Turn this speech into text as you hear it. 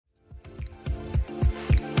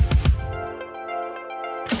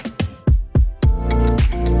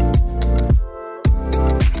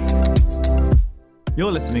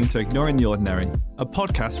You're listening to Ignoring the Ordinary, a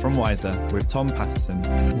podcast from Wiser with Tom Patterson.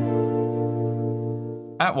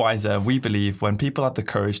 At Wiser, we believe when people have the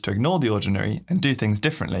courage to ignore the ordinary and do things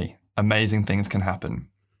differently, amazing things can happen.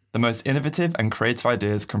 The most innovative and creative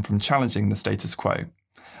ideas come from challenging the status quo.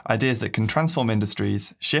 Ideas that can transform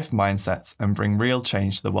industries, shift mindsets, and bring real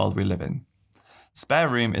change to the world we live in. Spare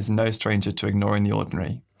Room is no stranger to ignoring the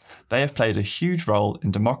ordinary. They have played a huge role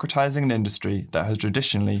in democratising an industry that has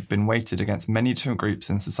traditionally been weighted against many different groups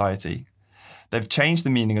in society. They've changed the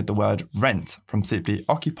meaning of the word rent from simply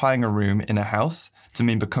occupying a room in a house to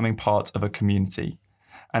mean becoming part of a community.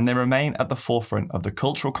 And they remain at the forefront of the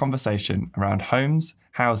cultural conversation around homes,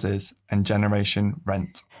 houses, and generation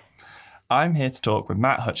rent. I'm here to talk with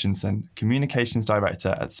Matt Hutchinson, Communications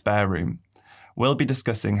Director at Spare Room. We'll be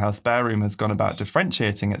discussing how Spare Room has gone about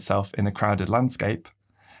differentiating itself in a crowded landscape,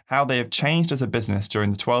 how they have changed as a business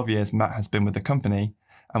during the 12 years Matt has been with the company,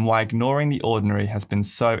 and why ignoring the ordinary has been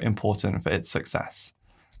so important for its success.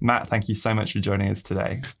 Matt, thank you so much for joining us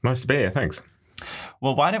today. Nice to be here, thanks.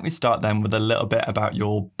 Well, why don't we start then with a little bit about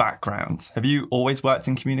your background? Have you always worked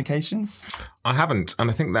in communications? I haven't, and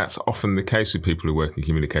I think that's often the case with people who work in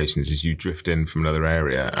communications is you drift in from another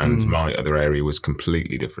area, and my other area was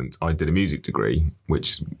completely different. I did a music degree,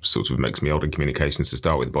 which sort of makes me old in communications to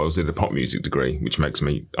start with, but I also did a pop music degree, which makes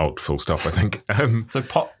me old full stop, I think.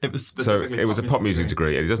 It was a pop music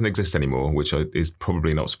degree. It doesn't exist anymore, which is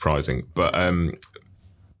probably not surprising. But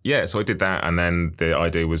so I did that, and then the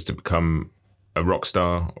idea was to become a rock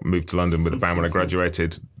star, moved to London with a band when I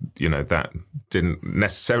graduated. You know, that didn't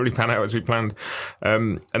necessarily pan out as we planned.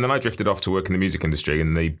 And then I drifted off to work in the music industry,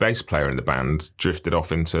 and the bass player in the band drifted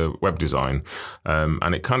off into web design.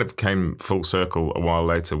 And it kind of came full circle a while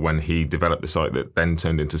later when he developed the site that then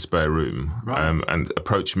turned into Spare Room, and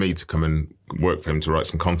approached me to come and work for him to write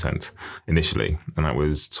some content initially. And that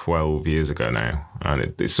was 12 years ago now.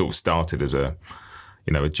 And it sort of started as a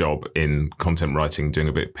job in content writing, doing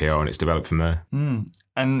a bit of PR, and it's developed from there.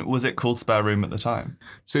 And was it called Spare Room at the time?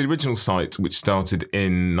 So the original site, which started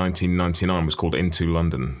in 1999, was called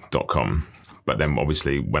intolondon.com. But then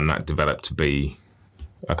obviously when that developed to be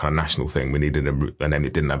a kind of national thing, we needed a name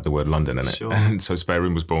that didn't have the word London in it. Sure. And so Spare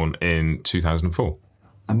Room was born in 2004.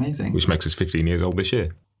 Amazing. Which makes us 15 years old this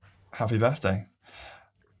year. Happy birthday.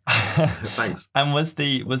 Thanks. And was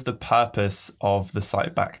the purpose of the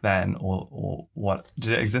site back then, or what?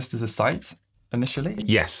 Did it exist as a site initially?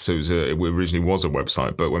 Yes, so it originally was a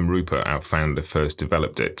website, but when Rupert, our founder, first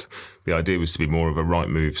developed it, the idea was to be more of a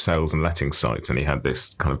Rightmove sales and letting site, and he had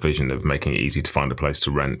this kind of vision of making it easy to find a place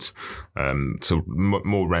to rent.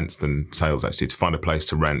 More rents than sales, actually, to find a place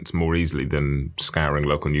to rent more easily than scouring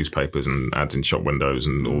local newspapers and ads in shop windows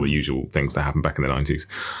and all the usual things that happened back in the 90s.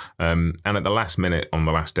 And at the last minute, on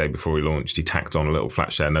the last day before he launched, he tacked on a little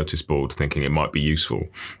flat share notice board thinking it might be useful,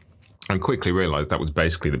 and quickly realised that was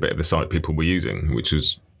basically the bit of the site people were using, which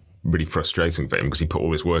was really frustrating for him because he put all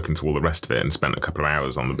this work into all the rest of it and spent a couple of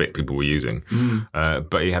hours on the bit people were using.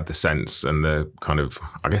 But he had the sense and the kind of,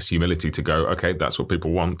 I guess, humility to go, okay, that's what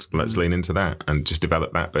people want. Let's lean into that, and just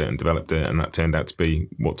develop that bit and developed it. And that turned out to be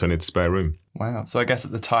what turned into Spare Room. Wow. So I guess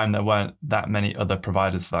at the time there weren't that many other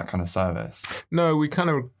providers for that kind of service. No, we kind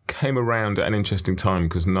of came around at an interesting time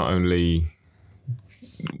because not only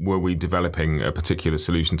were we developing a particular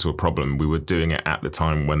solution to a problem, we were doing it at the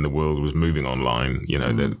time when the world was moving online. You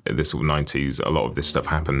know, the sort of 90s, a lot of this stuff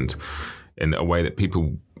happened in a way that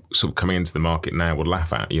people sort of coming into the market now would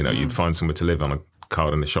laugh at. You know, you'd find somewhere to live on a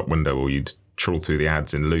card in a shop window, or you'd trawl through the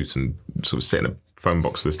ads in Loot and sort of sit in a phone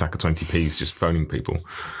box with a stack of 20p's just phoning people.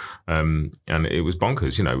 And it was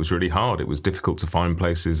bonkers, you know, it was really hard. It was difficult to find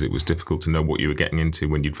places. It was difficult to know what you were getting into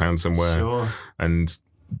when you'd found somewhere. Sure. And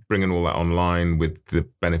bringing all that online with the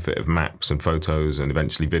benefit of maps and photos and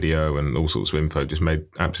eventually video and all sorts of info just made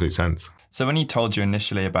absolute sense. So when he told you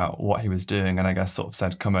initially about what he was doing, and I guess sort of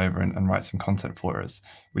said, come over and write some content for us,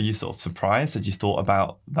 were you sort of surprised? Had you thought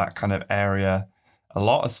about that kind of area a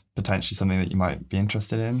lot as potentially something that you might be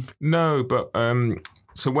interested in? No, but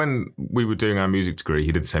so when we were doing our music degree,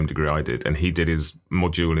 he did the same degree I did, and he did his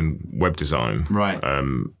module in web design. Right.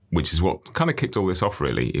 Which is what kind of kicked all this off,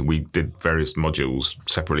 really. We did various modules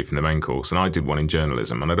separately from the main course, and I did one in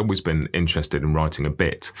journalism, and I'd always been interested in writing a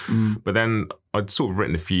bit. But then I'd sort of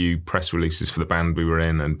written a few press releases for the band we were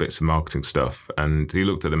in and bits of marketing stuff, and he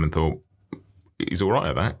looked at them and thought, he's all right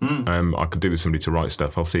at that. I could do with somebody to write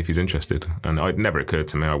stuff. I'll see if he's interested. And it never occurred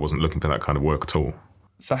to me I wasn't looking for that kind of work at all.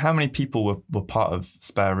 So how many people were part of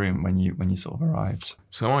Spare Room when you sort of arrived?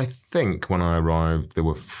 So I think when I arrived, there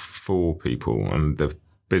were 4 people, and the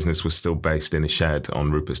business was still based in a shed on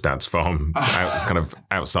Rupert's dad's farm, kind of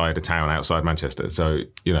outside a town, outside Manchester. So,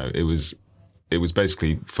 you know, it was it was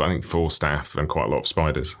basically, I think, 4 staff and quite a lot of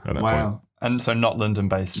spiders at that point. And so not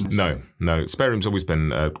London-based? No. Spare Room's always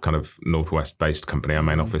been a kind of northwest-based company. Our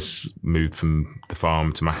main office moved from the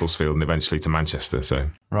farm to Macclesfield and eventually to Manchester. So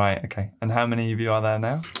Right, okay. And how many of you are there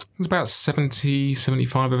now? There's about 70,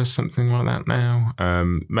 75 of us, something like that now.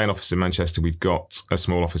 Main office in Manchester. We've got a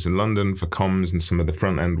small office in London for comms and some of the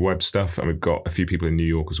front-end web stuff. And we've got a few people in New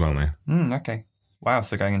York as well now. Okay. Wow,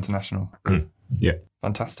 so going international. Yeah.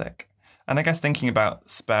 Fantastic. And I guess thinking about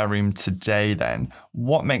Spare Room today then,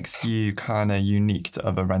 what makes you kind of unique to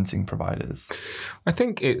other renting providers? I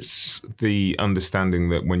think it's the understanding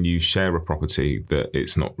that when you share a property, that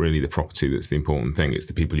it's not really the property that's the important thing, it's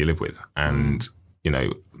the people you live with. And, you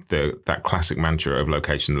know, that classic mantra of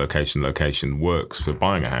location, location, location works for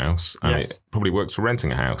buying a house, and it probably works for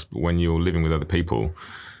renting a house. But when you're living with other people,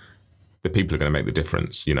 the people are going to make the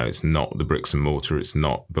difference. You know, it's not the bricks and mortar, it's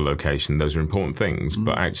not the location. Those are important things,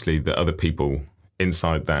 but actually the other people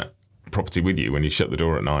inside that property with you when you shut the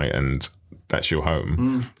door at night and that's your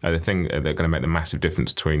home are the thing that are going to make the massive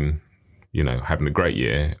difference between, you know, having a great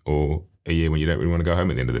year or a year when you don't really want to go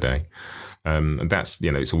home at the end of the day. And that's,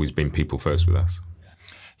 you know, it's always been people first with us.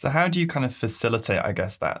 So how do you kind of facilitate, I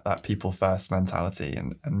guess, that people first mentality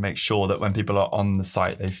and make sure that when people are on the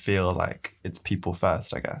site, they feel like it's people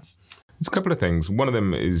first, I guess? There's a couple of things. One of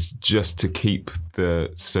them is just to keep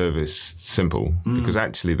the service simple, because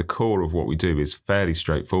actually the core of what we do is fairly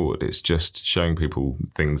straightforward. It's just showing people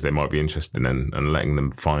things they might be interested in and letting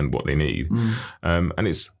them find what they need. And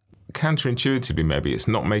it's counterintuitively, maybe it's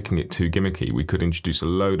not making it too gimmicky. We could introduce a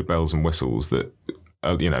load of bells and whistles that,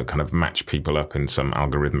 you know, kind of match people up in some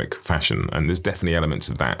algorithmic fashion. And there's definitely elements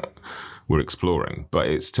of that we're exploring, but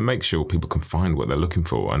it's to make sure people can find what they're looking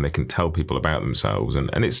for and they can tell people about themselves.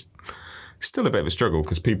 And it's still a bit of a struggle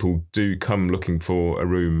because people do come looking for a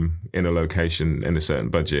room in a location in a certain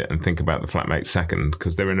budget and think about the flatmate second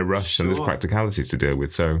because they're in a rush and there's practicalities to deal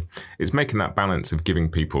with. So it's making that balance of giving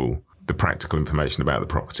people the practical information about the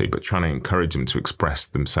property, but trying to encourage them to express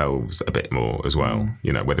themselves a bit more as well.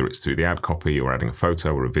 You know, whether it's through the ad copy or adding a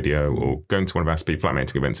photo or a video or going to one of our speed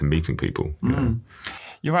flatmating events and meeting people. You know.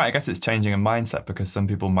 You're right. I guess it's changing a mindset because some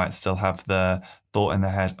people might still have the thought in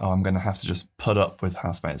their head, oh, I'm going to have to just put up with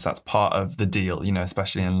housemates. That's part of the deal, you know,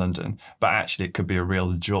 especially in London. But actually, it could be a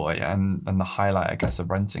real joy and the highlight, I guess,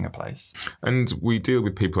 of renting a place. And we deal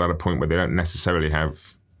with people at a point where they don't necessarily have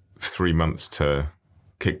 3 months to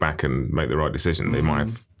kick back and make the right decision. They might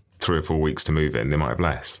have 3 or 4 weeks to move in. They might have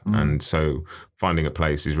less. And so finding a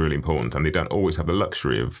place is really important. And they don't always have the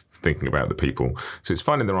luxury of thinking about the people. So it's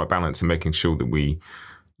finding the right balance and making sure that we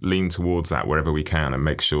lean towards that wherever we can and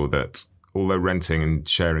make sure that although renting and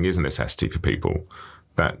sharing is a necessity for people,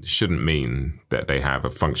 that shouldn't mean that they have a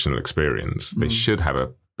functional experience. They should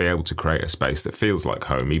be able to create a space that feels like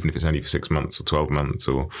home, even if it's only for 6 months or 12 months.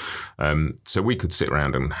 Or so we could sit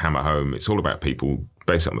around and hammer home. It's all about people,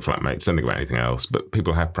 based on the flatmates, don't think about anything else, but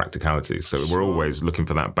people have practicalities. So we're always looking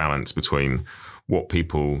for that balance between what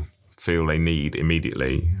people feel they need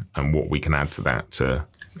immediately and what we can add to that to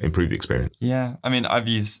improve the experience. Yeah, I mean, I've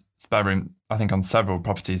used Spare Room, I think, on several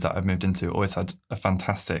properties that I've moved into. Always had a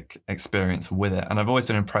fantastic experience with it. And I've always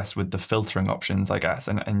been impressed with the filtering options, I guess.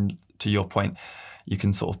 And to your point, you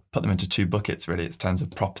can sort of put them into 2 buckets, really, in terms of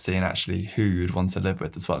property and actually who you'd want to live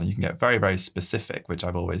with as well. And you can get very, very specific, which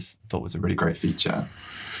I've always thought was a really great feature.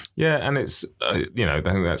 Yeah, and it's, you know, I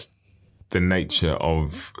think that's the nature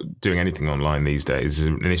of doing anything online these days.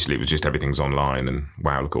 Initially, it was just everything's online and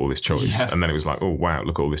wow, look at all this choice. Yeah. And then it was like, oh, wow,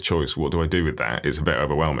 look at all this choice. What do I do with that? It's a bit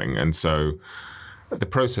overwhelming. And so the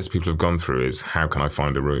process people have gone through is how can I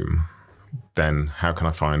find a room? Then how can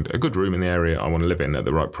I find a good room in the area I want to live in at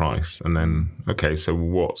the right price? And then, okay, so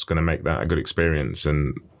what's going to make that a good experience?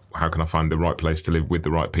 And how can I find the right place to live with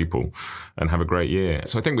the right people and have a great year?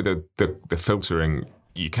 So I think with the filtering,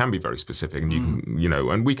 you can be very specific and you can, you know,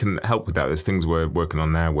 and we can help with that. There's things we're working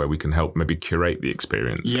on now where we can help maybe curate the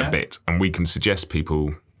experience a bit. And we can suggest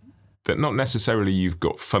people that not necessarily you've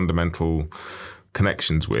got fundamental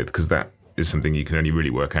connections with, because that is something you can only really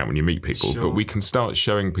work out when you meet people. But we can start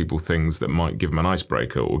showing people things that might give them an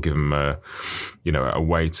icebreaker or give them a, you know, a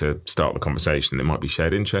way to start the conversation. It might be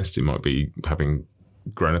shared interests. It might be having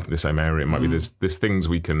grown up in the same area. It might be there's things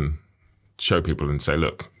we can show people and say,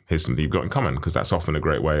 look, here's something you've got in common, because that's often a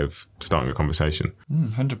great way of starting a conversation.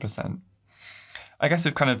 100%. I guess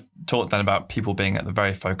we've kind of talked then about people being at the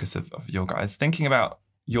very focus of your guys. Thinking about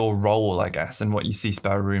your role, I guess, and what you see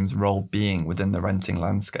Spare Room's role being within the renting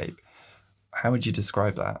landscape, how would you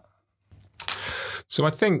describe that? So I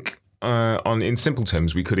think in simple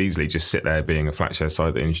terms, we could easily just sit there being a flat share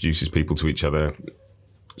site that introduces people to each other,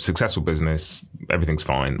 successful business, everything's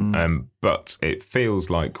fine. But it feels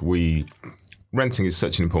like renting is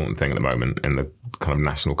such an important thing at the moment in the kind of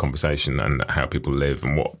national conversation and how people live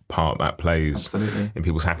and what part that plays in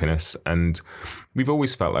people's happiness. And we've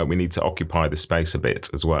always felt like we need to occupy the space a bit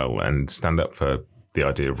as well and stand up for the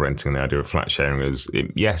idea of renting and the idea of flat sharing as,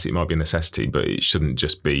 yes, it might be a necessity, but it shouldn't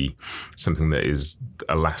just be something that is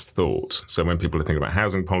a last thought. So when people are thinking about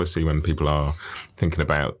housing policy, when people are thinking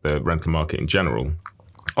about the rental market in general,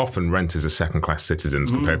 often renters are second-class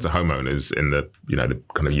citizens compared to homeowners in the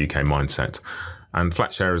kind of UK mindset. And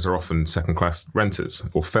flat sharers are often second-class renters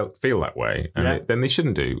or feel that way, and then they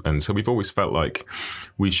shouldn't do. And so we've always felt like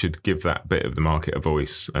we should give that bit of the market a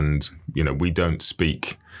voice. And, we don't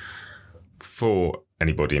speak for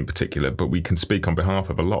anybody in particular, but we can speak on behalf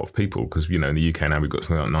of a lot of people because, in the UK now we've got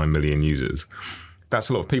something like 9 million users. That's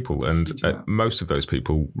a lot of people, and most of those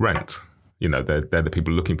people rent. They're the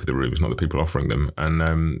people looking for the rooms, not the people offering them.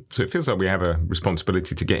 And so it feels like we have a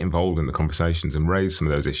responsibility to get involved in the conversations and raise some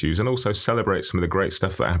of those issues and also celebrate some of the great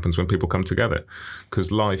stuff that happens when people come together.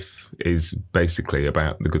 Because life is basically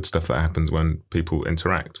about the good stuff that happens when people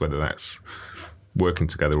interact, whether that's working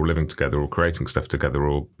together or living together or creating stuff together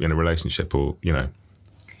or in a relationship or.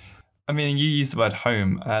 I mean, you used the word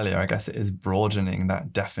home earlier. I guess it is broadening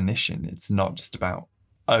that definition. It's not just about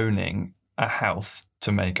owning a house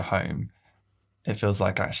to make a home. It feels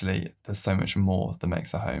like actually there's so much more that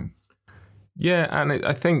makes a home. Yeah, and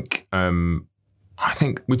I think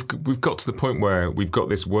we've got to the point where we've got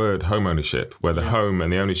this word home ownership, where the home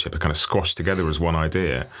and the ownership are kind of squashed together as one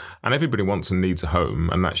idea, and everybody wants and needs a home,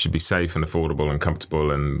 and that should be safe and affordable and comfortable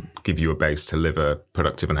and give you a base to live a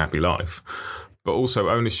productive and happy life. But also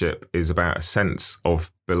ownership is about a sense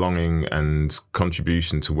of belonging and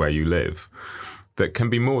contribution to where you live. That can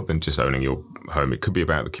be more than just owning your home. It could be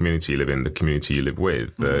about the community you live in, the community you live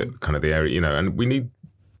with, the kind of the area, and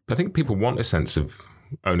I think people want a sense of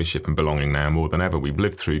ownership and belonging now more than ever. We've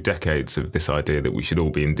lived through decades of this idea that we should all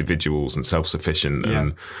be individuals and self-sufficient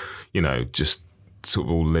and, just sort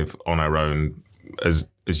of all live on our own as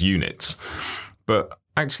units. But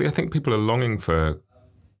actually, I think people are longing for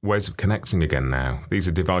ways of connecting again now. These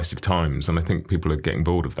are divisive times, and I think people are getting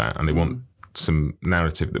bored of that, and they want some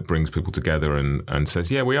narrative that brings people together and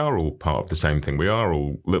says, yeah, we are all part of the same thing. We are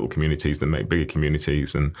all little communities that make bigger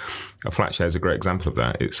communities. And a flat share is a great example of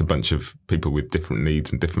that. It's a bunch of people with different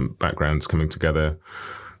needs and different backgrounds coming together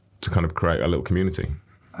to kind of create a little community.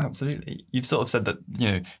 Absolutely. You've sort of said that,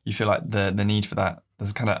 you feel like the need for that,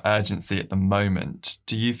 there's a kind of urgency at the moment.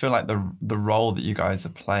 Do you feel like the role that you guys are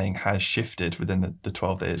playing has shifted within the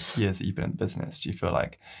 12 years that you've been in the business? Do you feel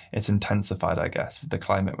like it's intensified, I guess, with the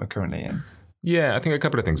climate we're currently in? Yeah, I think a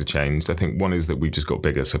couple of things have changed. I think one is that we've just got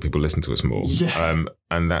bigger, so people listen to us more. Yeah.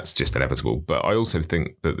 And that's just inevitable. But I also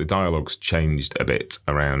think that the dialogue's changed a bit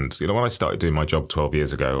around, when I started doing my job 12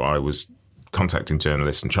 years ago, I was contacting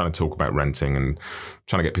journalists and trying to talk about renting and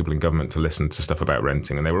trying to get people in government to listen to stuff about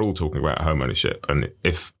renting. And they were all talking about home ownership. And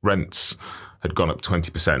if rents had gone up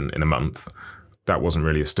 20% in a month, that wasn't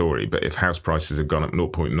really a story. But if house prices had gone up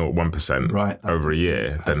 0.01% over a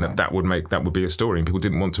year, then that would be a story. And people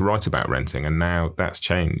didn't want to write about renting. And now that's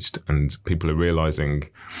changed. And people are realising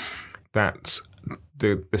that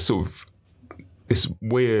the sort of this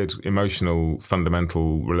weird, emotional,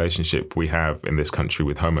 fundamental relationship we have in this country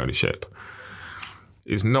with home ownership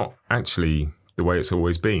is not actually the way it's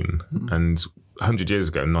always been. And 100 years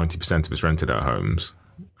ago, 90% of us rented our homes.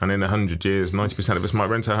 And in 100 years, 90% of us might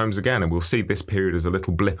rent our homes again. And we'll see this period as a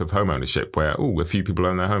little blip of home ownership where, a few people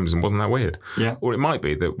own their homes and wasn't that weird? Yeah. Or it might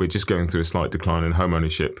be that we're just going through a slight decline and home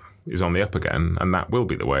ownership is on the up again. And that will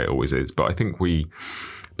be the way it always is. But I think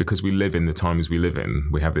because we live in the times we live in,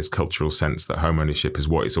 we have this cultural sense that home ownership is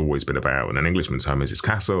what it's always been about. And an Englishman's home is his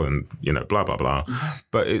castle and, blah, blah, blah.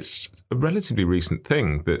 But it's a relatively recent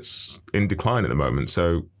thing that's in decline at the moment.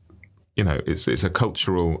 So, it's a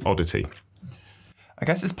cultural oddity. I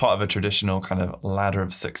guess it's part of a traditional kind of ladder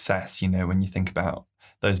of success, when you think about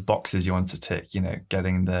those boxes you want to tick,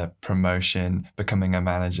 getting the promotion, becoming a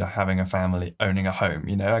manager, having a family, owning a home.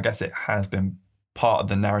 I guess it has been part of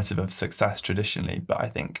the narrative of success traditionally, but I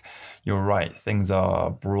think you're right. Things are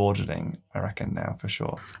broadening, I reckon, now for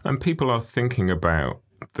sure. And people are thinking about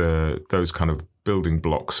those kind of building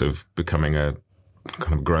blocks of becoming a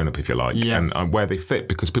kind of grown up, if you like, yes. and where they fit,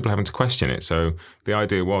 because people are having to question it. So the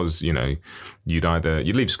idea was, you'd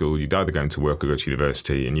leave school, you'd either go into work or go to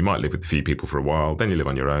university, and you might live with a few people for a while, then you live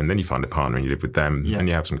on your own, then you find a partner and you live with them, and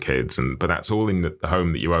you have some kids, but that's all in the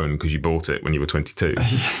home that you own because you bought it when you were 22.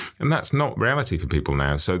 And that's not reality for people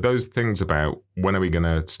now. So those things about when are we going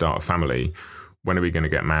to start a family, when are we going to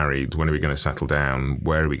get married, when are we going to settle down,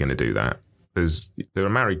 where are we going to do that? there are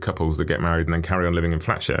married couples that get married and then carry on living in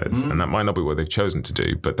flat shares, and that might not be what they've chosen to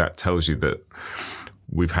do, but that tells you that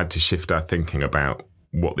we've had to shift our thinking about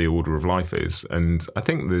what the order of life is. And I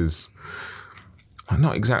think there's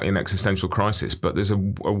not exactly an existential crisis, but there's a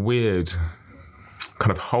weird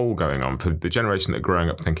kind of hole going on for the generation that are growing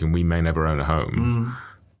up thinking we may never own a home.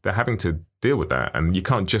 They're having to deal with that, and you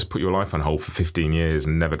can't just put your life on hold for 15 years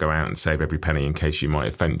and never go out and save every penny in case you might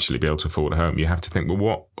eventually be able to afford a home. You have to think,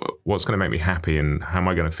 well, what's going to make me happy, and how am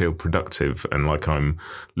I going to feel productive and like I'm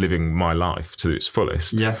living my life to its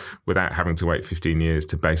fullest without having to wait 15 years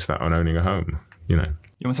to base that on owning a home, You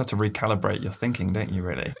almost have to recalibrate your thinking, don't you,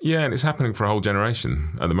 really? Yeah, and it's happening for a whole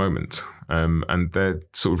generation at the moment, and they're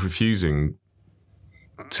sort of refusing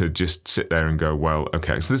to just sit there and go, well,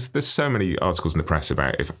 okay. So there's so many articles in the press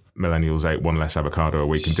about if millennials ate one less avocado a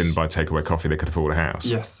week and didn't buy takeaway coffee, they could afford a house.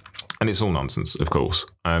 Yes. And it's all nonsense, of course.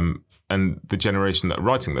 And the generation that are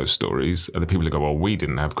writing those stories are the people who go, well, we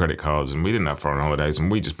didn't have credit cards and we didn't have foreign holidays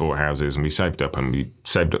and we just bought houses and we saved up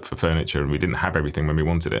for furniture and we didn't have everything when we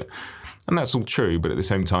wanted it. And that's all true, but at the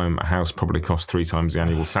same time, a house probably cost 3 times the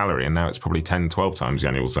annual salary, and now it's probably 10, 12 times the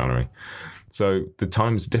annual salary. So the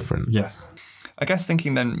time's different. Yes. I guess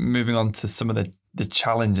thinking then, moving on to some of the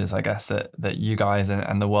challenges, I guess, that you guys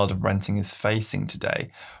and the world of renting is facing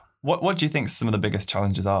today. What do you think some of the biggest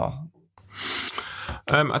challenges are?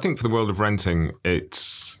 I think for the world of renting,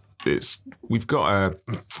 we've got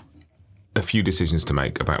a few decisions to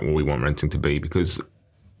make about what we want renting to be, because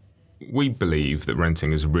we believe that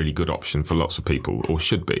renting is a really good option for lots of people, or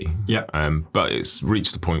should be. Yeah. But it's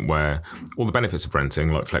reached the point where all the benefits of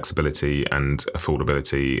renting, like flexibility and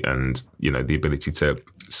affordability and, the ability to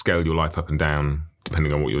scale your life up and down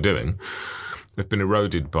depending on what you're doing, have been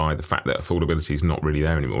eroded by the fact that affordability is not really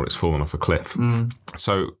there anymore. It's fallen off a cliff.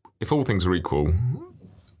 So if all things are equal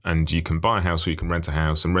and you can buy a house or you can rent a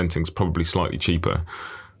house, and renting's probably slightly cheaper,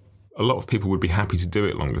 a lot of people would be happy to do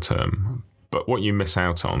it longer term. But what you miss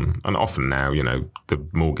out on, and often now, the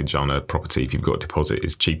mortgage on a property, if you've got a deposit,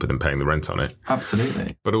 is cheaper than paying the rent on it.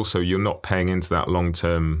 Absolutely. But also you're not paying into that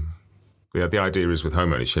long-term. The idea is with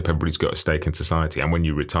home ownership, everybody's got a stake in society. And when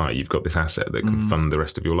you retire, you've got this asset that can fund the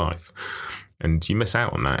rest of your life. And you miss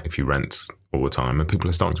out on that if you rent all the time, and people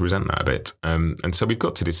are starting to resent that a bit. And so we've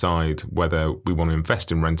got to decide whether we want to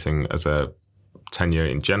invest in renting as a tenure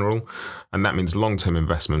in general, and that means long-term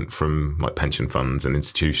investment from like pension funds and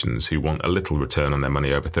institutions who want a little return on their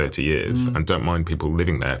money over 30 years and don't mind people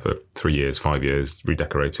living there for 3 years, 5 years,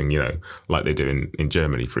 redecorating, like they do in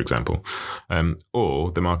Germany, for example.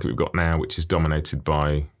 Or the market we've got now, which is dominated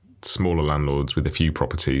by smaller landlords with a few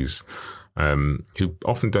properties, who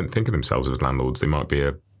often don't think of themselves as landlords. They might be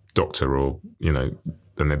a doctor or,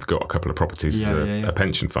 then they've got a couple of properties as a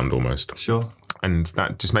pension fund almost. Sure. And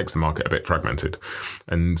that just makes the market a bit fragmented.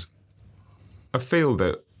 And I feel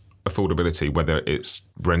that affordability, whether it's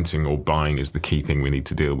renting or buying, is the key thing we need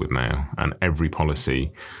to deal with now. And every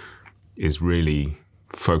policy is really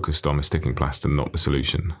focused on a sticking plaster, not the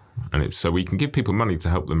solution. And it's so we can give people money to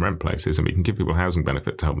help them rent places, and we can give people housing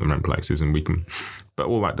benefit to help them rent places, but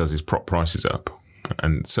all that does is prop prices up.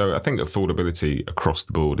 And so I think affordability across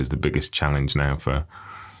the board is the biggest challenge now for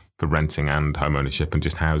renting and home ownership and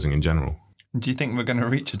just housing in general. Do you think we're going to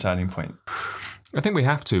reach a turning point? I think we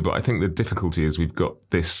have to, but I think the difficulty is we've got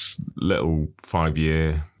this little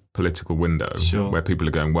 5-year political window where people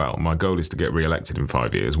are going, well, my goal is to get re-elected in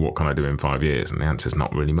 5 years. What can I do in 5 years? And the answer is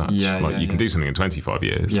not really much. You can do something in 25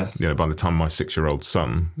 years. Yes. By the time my 6-year-old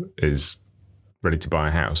son is ready to buy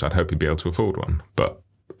a house, I'd hope he'd be able to afford one. But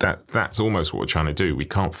that's almost what we're trying to do. We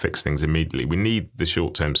can't fix things immediately. We need the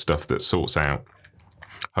short-term stuff that sorts out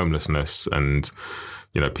homelessness and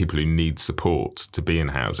people who need support to be in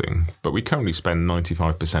housing. But we currently spend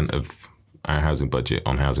 95% of our housing budget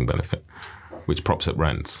on housing benefit, which props up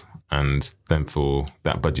rents. And then for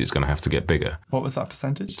that budget's going to have to get bigger. What was that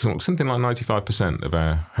percentage? So something like 95% of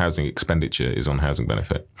our housing expenditure is on housing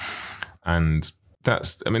benefit. And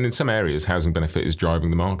that's, in some areas, housing benefit is driving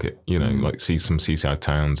the market, like some seaside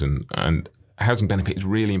towns and housing benefit is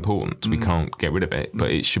really important. We can't get rid of it,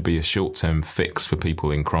 but it should be a short-term fix for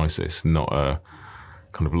people in crisis, not a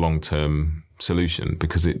kind of long-term solution,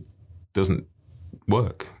 because it doesn't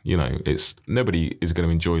work. It's nobody is going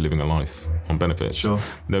to enjoy living a life on benefits. Sure.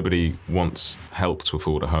 Nobody wants help to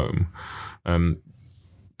afford a home,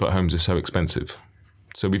 but homes are so expensive.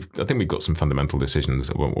 So I think we've got some fundamental decisions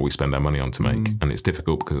about what we spend our money on to make, and it's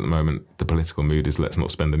difficult because at the moment the political mood is let's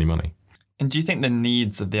not spend any money. And do you think the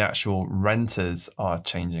needs of the actual renters are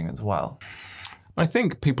changing as well? I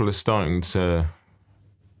think people are starting to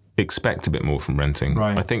expect a bit more from renting.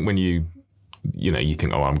 Right. I think when you you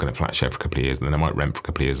think, oh, I'm going to flat share for a couple of years, and then I might rent for a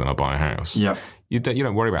couple of years, and I'll buy a house. Yeah. You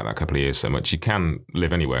don't worry about that couple of years so much. You can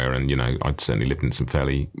live anywhere, and I'd certainly lived in some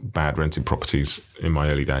fairly bad rented properties in my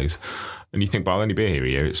early days. And you think, but I'll only be here a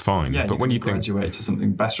year, it's fine. Yeah, but when you think, graduate to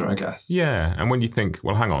something better, I guess. Yeah, and when you think,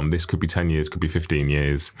 well, hang on, this could be 10 years, could be 15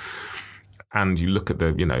 years, and you look at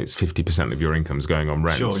the, it's 50% of your income's going on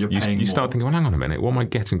rent. Sure, you're paying you start more. thinking, well, hang on a minute, what am I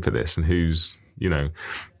getting for this? And who's,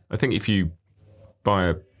 I think if you buy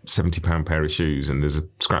a £70 pair of shoes and there's a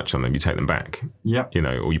scratch on them, you take them back. Yeah.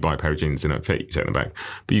 Or you buy a pair of jeans that don't fit, you take them back.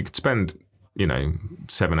 But you could spend, 700,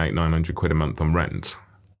 800, 900 quid a month on rent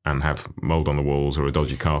and have mould on the walls or a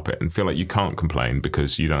dodgy carpet and feel like you can't complain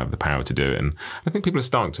because you don't have the power to do it. And I think people are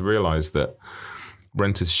starting to realise that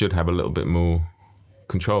renters should have a little bit more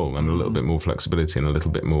control and a little bit more flexibility and a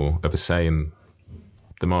little bit more of a say in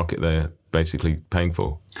the market they're basically paying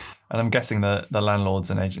for. And I'm guessing that the landlords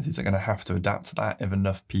and agencies are going to have to adapt to that if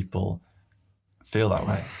enough people feel that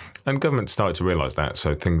way. And government started to realise that.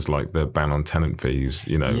 So things like the ban on tenant fees,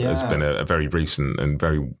 has been a very recent and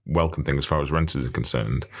very welcome thing as far as renters are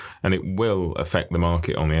concerned. And it will affect the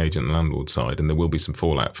market on the agent and landlord side, and there will be some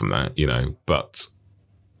fallout from that, but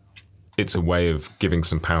it's a way of giving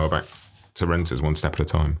some power back to renters one step at a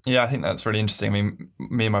time. Yeah, I think that's really interesting. I mean,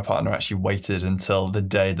 me and my partner actually waited until the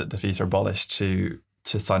day that the fees are abolished to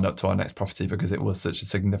sign up to our next property because it was such a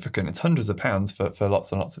significant, it's hundreds of pounds for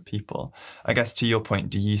lots and lots of people. I guess to your point,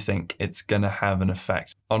 do you think it's going to have an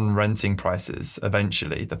effect on renting prices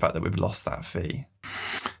eventually, the fact that we've lost that fee?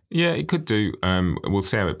 Yeah, it could do. We'll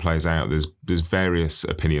see how it plays out. There's various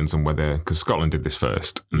opinions on whether, because Scotland did this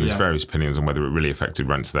first, and there's various opinions on whether it really affected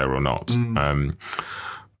rents there or not.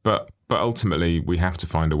 But ultimately, we have to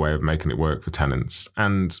find a way of making it work for tenants.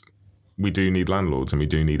 And we do need landlords and we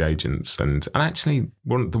do need agents. And actually,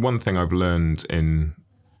 the one thing I've learned in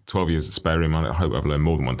 12 years at Spare Room, I hope I've learned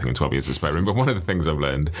more than one thing in 12 years at Spare Room, but one of the things I've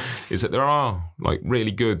learned is that there are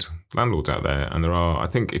really good landlords out there. And I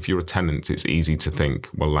think if you're a tenant, it's easy to think,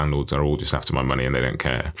 well, landlords are all just after my money and they don't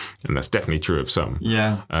care. And that's definitely true of some.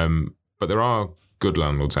 Yeah. But there are good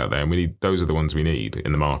landlords out there, and those are the ones we need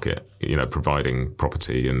in the market, providing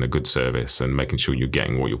property and a good service and making sure you're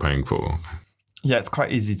getting what you're paying for. Yeah, it's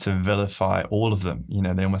quite easy to vilify all of them.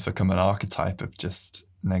 They almost become an archetype of just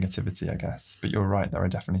negativity, I guess. But you're right, there are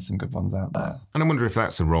definitely some good ones out there. And I wonder if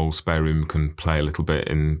that's a role Spare Room can play a little bit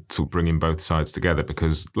in sort of bringing both sides together,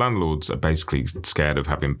 because landlords are basically scared of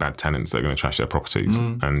having bad tenants that are going to trash their properties.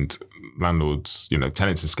 And landlords,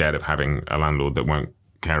 tenants are scared of having a landlord that won't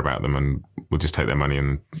care about them and will just take their money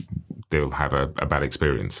and they'll have a bad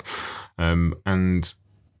experience. And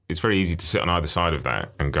it's very easy to sit on either side of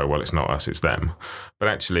that and go, well, it's not us, it's them. But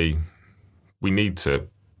actually, we need to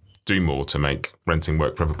do more to make renting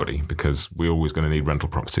work for everybody, because we're always going to need rental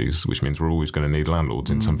properties, which means we're always going to need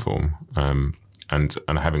landlords in some form. And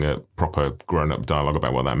having a proper grown-up dialogue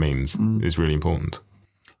about what that means is really important.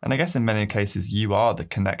 And I guess in many cases, you are the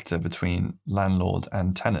connector between landlords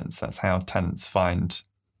and tenants. That's how tenants find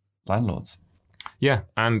landlords. Yeah,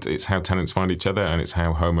 and it's how tenants find each other, and it's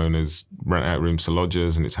how homeowners rent out rooms to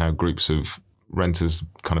lodgers, and it's how groups of renters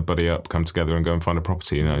kind of buddy up, come together and go and find a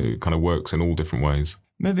property. It kind of works in all different ways.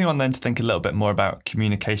 Moving on then to think a little bit more about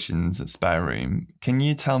communications at Spare Room. Can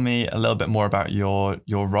you tell me a little bit more about your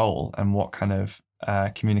role and what kind of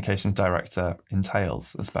communications director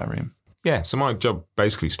entails at Spare Room? Yeah, so my job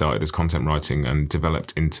basically started as content writing and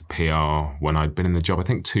developed into PR when I'd been in the job, I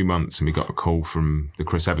think 2 months, and we got a call from the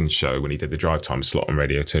Chris Evans show when he did the drive time slot on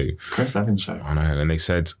Radio 2. Chris Evans show. I know, and they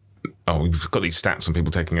said, oh, we've got these stats on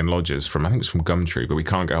people taking in lodgers from, I think it was from Gumtree, but we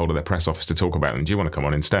can't get hold of their press office to talk about them. Do you want to come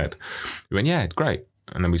on instead? We went, yeah, great.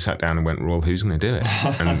 And then we sat down and went, well, who's going to do it?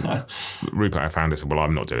 And Rupert, our founder, said, well,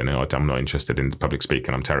 I'm not doing it. I'm not interested in public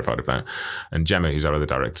speaking. I'm terrified of that. And Gemma, who's our other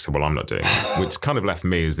director, said, well, I'm not doing it, which kind of left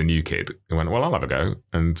me as the new kid. I went, well, I'll have a go.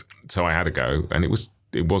 And so I had a go, and it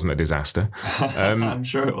wasn't a disaster. I'm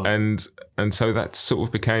sure it was. And so that sort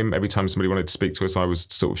of became, every time somebody wanted to speak to us, I was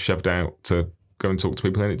sort of shoved out to go and talk to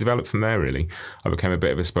people, and it developed from there, really. I became a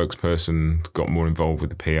bit of a spokesperson, got more involved with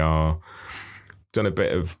the PR, done a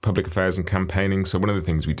bit of public affairs and campaigning. So one of the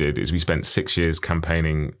things we did is we spent 6 years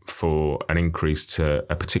campaigning for an increase to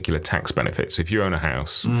a particular tax benefit. So if you own a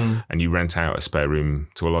house and you rent out a spare room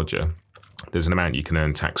to a lodger, there's an amount you can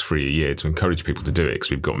earn tax-free a year to encourage people to do it, because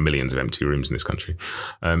we've got millions of empty rooms in this country.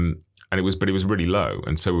 But it was really low.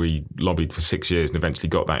 And so we lobbied for 6 years and eventually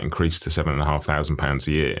got that increased to £7,500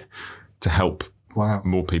 a year to help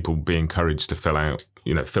more people be encouraged to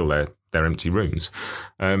fill their empty rooms.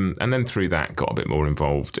 And then through that, got a bit more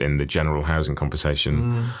involved in the general housing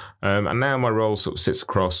conversation. And now my role sort of sits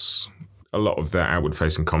across a lot of the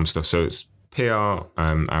outward-facing comm stuff. So it's PR,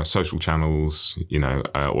 our social channels,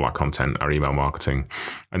 all our content, our email marketing.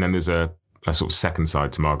 And then there's a sort of second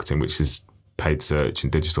side to marketing, which is paid search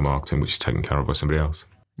and digital marketing, which is taken care of by somebody else.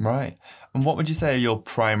 Right. And what would you say are your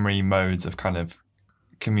primary modes of kind of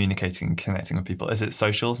communicating and connecting with people? Is it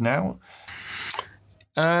socials now?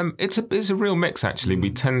 It's a real mix, actually.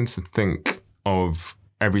 We tend to think of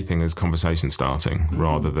everything as conversation starting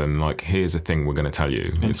rather than like, here's a thing we're going to tell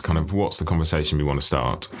you. It's kind of, what's the conversation we want to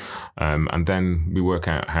start? And then we work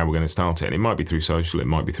out how we're going to start it. And it might be through social, it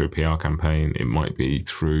might be through a PR campaign, it might be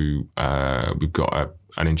through, we've got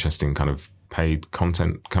an interesting kind of paid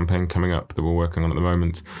content campaign coming up that we're working on at the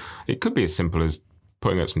moment. It could be as simple as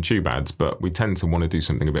putting up some tube ads, but we tend to want to do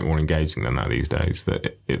something a bit more engaging than that these days,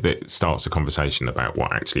 that it starts a conversation about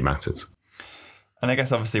what actually matters. And I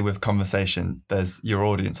guess obviously with conversation, there's your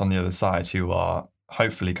audience on the other side who are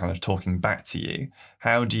hopefully kind of talking back to you.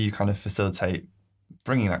 How do you kind of facilitate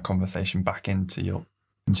bringing that conversation back into your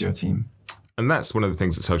team? And that's one of the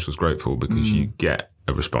things that social is great for, because you get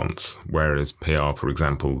a response. Whereas PR, for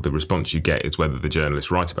example, the response you get is whether the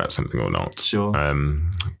journalists write about something or not. Sure.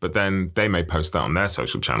 But then they may post that on their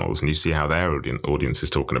social channels and you see how their audience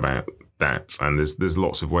is talking about that. And there's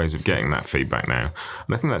lots of ways of getting that feedback now.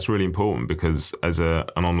 And I think that's really important, because as an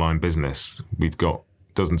online business, we've got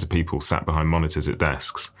dozens of people sat behind monitors at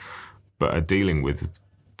desks, but are dealing with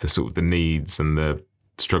the sort of the needs and the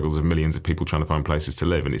struggles of millions of people trying to find places to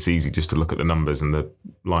live. And it's easy just to look at the numbers and the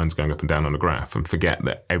lines going up and down on a graph and forget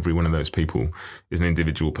that every one of those people is an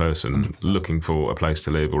individual person 100%. Looking for a place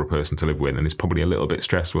to live or a person to live with, and it's probably a little bit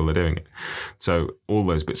stressed while they're doing it. So all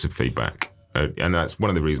those bits of feedback, and that's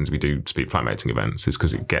one of the reasons we do speed flatmating events, is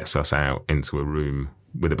because it gets us out into a room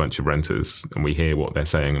with a bunch of renters and we hear what they're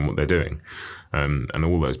saying and what they're doing. And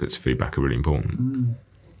all those bits of feedback are really important.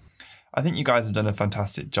 I think you guys have done a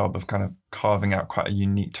fantastic job of kind of carving out quite a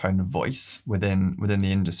unique tone of voice within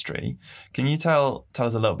the industry. Can you tell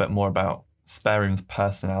us a little bit more about Spare Room's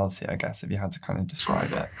personality, I guess, if you had to kind of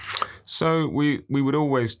describe it? So we would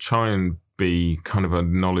always try and be kind of a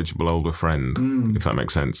knowledgeable older friend, if that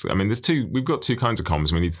makes sense. I mean, we've got two kinds of comms,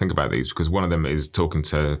 and we need to think about these, because one of them is talking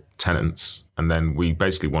to tenants, and then we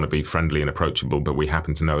basically want to be friendly and approachable, but we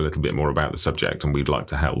happen to know a little bit more about the subject and we'd like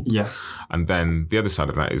to help. Yes. And then the other side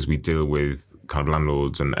of that is we deal with kind of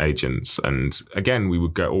landlords and agents. And again, we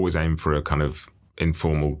would always aim for a kind of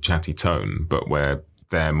informal, chatty tone, but where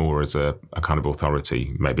they're more as a kind of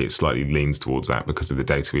authority. Maybe it slightly leans towards that because of the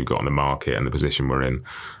data we've got on the market and the position we're in.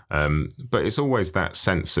 But it's always that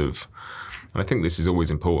sense of, and I think this is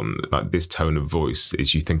always important, like this tone of voice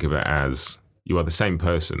is, you think of it as you are the same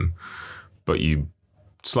person, but you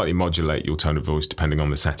slightly modulate your tone of voice depending on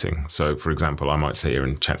the setting. So, for example, I might sit here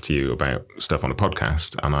and chat to you about stuff on a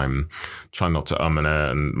podcast, and I'm trying not to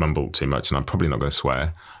and mumble too much, and I'm probably not going to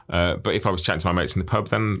swear. But if I was chatting to my mates in the pub,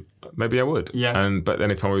 then maybe I would. Yeah. But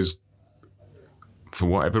then if I was, for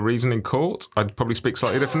whatever reason, in court, I'd probably speak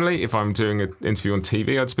slightly differently. If I'm doing an interview on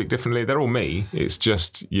TV, I'd speak differently. They're all me. It's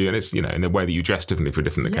just you, and it's in the way that you dress differently for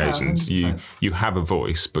different occasions. 100%. You have a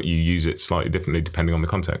voice, but you use it slightly differently depending on the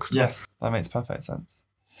context. Yes, that makes perfect sense.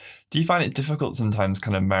 Do you find it difficult sometimes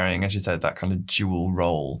kind of marrying, as you said, that kind of dual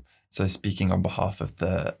role? So speaking on behalf of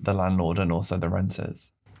the landlord and also the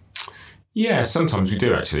renters? Yeah, sometimes we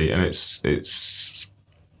do actually. And it's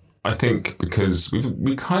I think because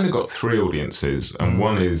we kind of got three audiences, and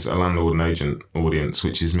one is a landlord and agent audience,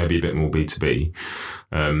 which is maybe a bit more B2B.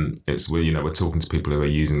 It's where, we're talking to people who are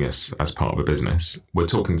using us as part of a business. We're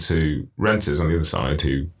talking to renters on the other side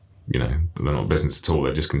who, they're not business at all,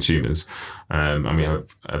 they're just consumers. And we have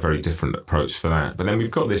a very different approach for that. But then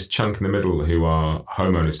we've got this chunk in the middle who are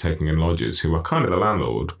homeowners taking in lodgers, who are kind of the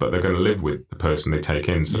landlord, but they're going to live with the person they take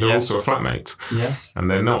in. So they're also a flatmate. Yes. And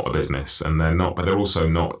they're not a business, and but they're also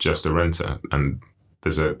not just a renter. And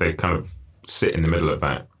they kind of sit in the middle of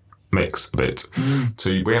that mix a bit.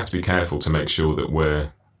 So we have to be careful to make sure that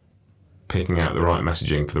we're picking out the right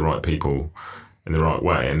messaging for the right people in the right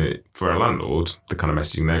way. And for a landlord, the kind of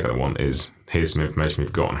messaging they're going to want is, here's some information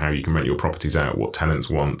we've got on how you can rent your properties out, what tenants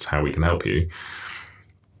want, how we can help you.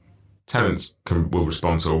 Tenants will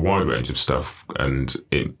respond to a wide range of stuff, and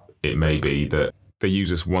it may be that they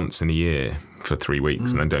use us once in a year for 3 weeks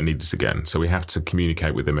and then don't need us again. So we have to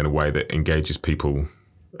communicate with them in a way that engages people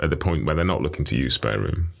at the point where they're not looking to use Spare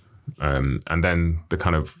Room. And then the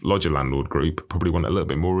kind of lodger landlord group probably want a little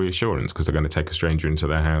bit more reassurance, because they're going to take a stranger into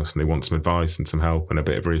their house and they want some advice and some help and a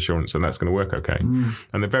bit of reassurance, and that's going to work okay.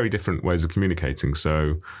 And they're very different ways of communicating.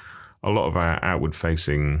 So a lot of our outward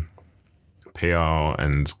facing PR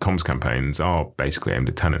and comms campaigns are basically aimed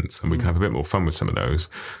at tenants, and we can have a bit more fun with some of those.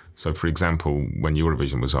 So, for example, when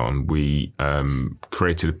Eurovision was on, we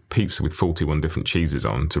created a pizza with 41 different cheeses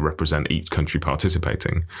on to represent each country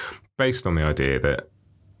participating, based on the idea that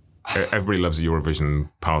everybody loves a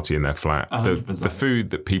Eurovision party in their flat. The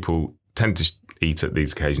food that people tend to eat at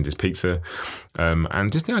these occasions is pizza,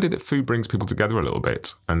 and just the idea that food brings people together a little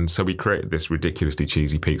bit. And so we created this ridiculously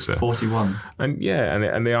cheesy pizza. 41. And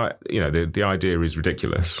the idea is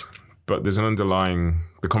ridiculous, but there's an underlying.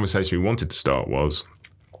 The conversation we wanted to start was,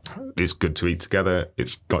 it's good to eat together.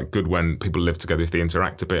 It's like good when people live together if they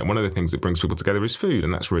interact a bit. And one of the things that brings people together is food,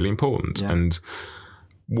 and that's really important. Yeah. And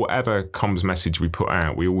whatever comms message we put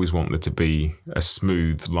out, we always want there to be a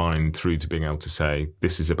smooth line through to being able to say,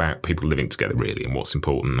 this is about people living together really, and what's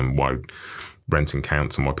important, and why renting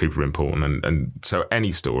counts, and why people are important. And so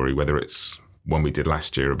any story, whether it's one we did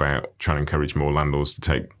last year about trying to encourage more landlords to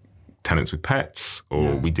take tenants with pets,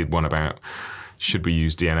 or we did one about should we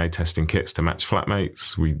use DNA testing kits to match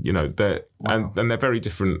flatmates? And they're very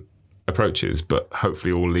different approaches, but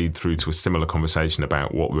hopefully all lead through to a similar conversation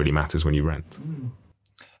about what really matters when you rent.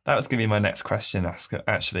 That was going to be my next question,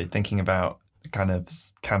 actually, thinking about kind of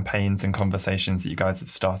campaigns and conversations that you guys have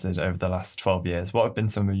started over the last 12 years. What have been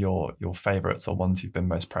some of your favourites, or ones you've been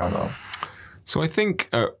most proud of? So I think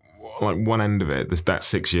one end of it, there's that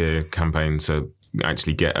 6-year campaign to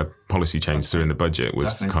actually get a policy change through in the budget was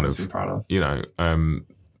definitely kind of, to be proud of.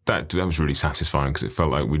 That was really satisfying, because it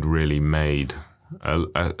felt like we'd really made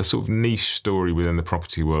a sort of niche story within the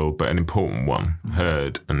property world, but an important one,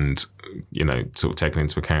 heard and, sort of taken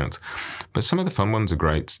into account. But some of the fun ones are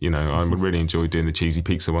great. I would really enjoy doing the cheesy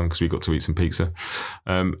pizza one, because we got to eat some pizza.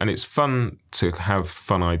 And it's fun to have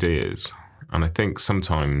fun ideas. And I think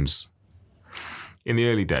sometimes in the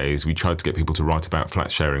early days, we tried to get people to write about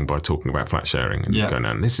flat sharing by talking about flat sharing and going,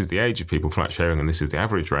 and this is the age of people flat sharing, and this is the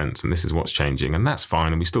average rents, and this is what's changing. And that's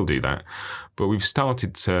fine. And we still do that. But we've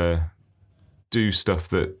started to do stuff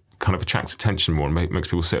that kind of attracts attention more and makes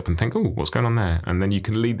people sit up and think, oh, what's going on there? And then you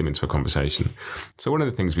can lead them into a conversation. So one of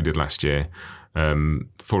the things we did last year,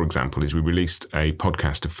 for example, is we released a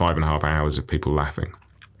podcast of 5.5 hours of people laughing.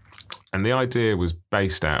 And the idea was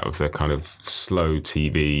based out of the kind of slow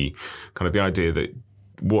TV, kind of the idea that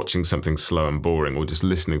watching something slow and boring, or just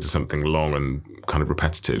listening to something long and kind of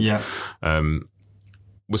repetitive,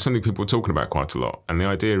 was something people were talking about quite a lot. And the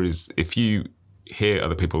idea is, if you hear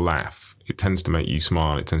other people laugh, it tends to make you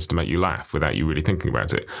smile, it tends to make you laugh without you really thinking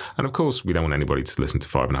about it. And of course, we don't want anybody to listen to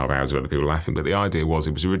 5.5 hours of other people laughing, but the idea was,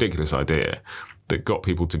 it was a ridiculous idea that got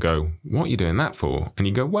people to go, what are you doing that for? And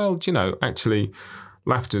you go, well, actually,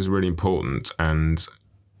 laughter is really important. And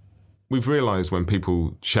we've realised when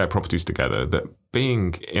people share properties together that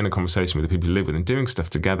being in a conversation with the people you live with and doing stuff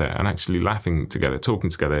together and actually laughing together, talking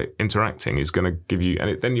together, interacting is going to give you,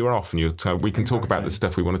 and then you're off and we can talk about the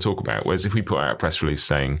stuff we want to talk about. Whereas if we put out a press release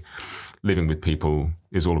saying living with people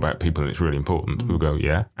is all about people and it's really important, we'll go,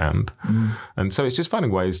 yeah, and so it's just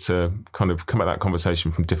finding ways to kind of come at that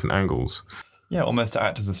conversation from different angles. Yeah, almost to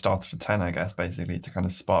act as a starter for 10, I guess, basically, to kind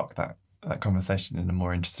of spark that conversation in a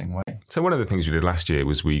more interesting way. So one of the things we did last year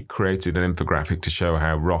was we created an infographic to show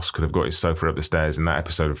how Ross could have got his sofa up the stairs in that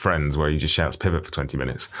episode of Friends where he just shouts pivot for 20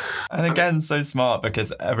 minutes. And again, so smart,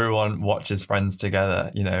 because everyone watches Friends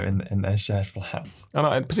together, in their shared flats.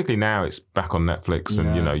 And particularly now it's back on Netflix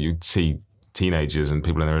and, you'd see teenagers and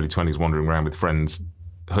people in their early 20s wandering around with Friends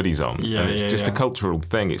hoodies on, and it's just a cultural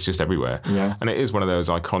thing. It's just everywhere, and it is one of those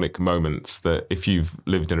iconic moments that if you've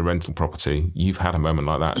lived in a rental property, you've had a moment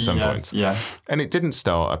like that at some point. And it didn't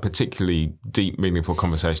start a particularly deep, meaningful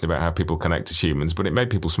conversation about how people connect to humans, but it made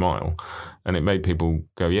people smile, and it made people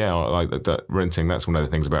go, yeah, I like that renting. That's one of the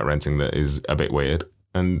things about renting that is a bit weird,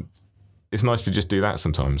 and it's nice to just do that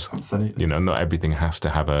sometimes. Absolutely. Not everything has to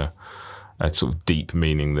have a sort of deep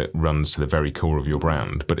meaning that runs to the very core of your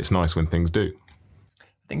brand, but it's nice when things do.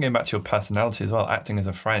 I think going back to your personality as well, acting as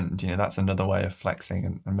a friend, that's another way of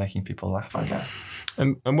flexing and making people laugh, I guess.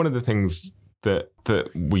 And one of the things that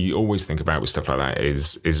we always think about with stuff like that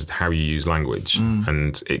is how you use language.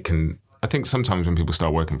 And it can, I think sometimes when people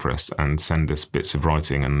start working for us and send us bits of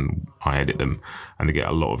writing and I edit them and they get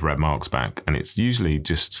a lot of red marks back, and it's usually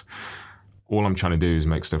just, all I'm trying to do is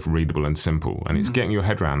make stuff readable and simple. And it's getting your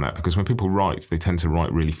head around that, because when people write, they tend to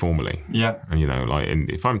write really formally. Yeah. And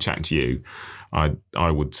if I'm chatting to you, I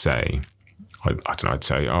would say, I don't know, I'd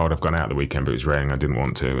say, I've gone out the weekend, but it was raining, I didn't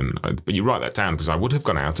want to. But you write that down, because I would have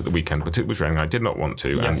gone out at the weekend, but it was raining, I did not want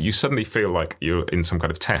to. Yes. And you suddenly feel like you're in some kind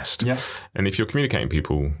of test. Yes. And if you're communicating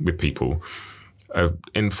with people, an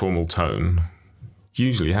informal tone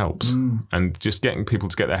usually helps. And just getting people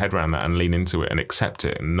to get their head around that and lean into it and accept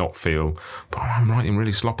it and not feel, I'm writing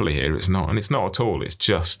really sloppily here. It's not. And it's not at all. It's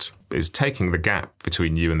taking the gap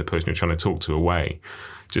between you and the person you're trying to talk to away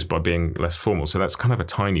just by being less formal. So that's kind of a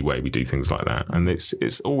tiny way we do things like that. And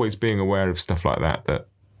it's always being aware of stuff like that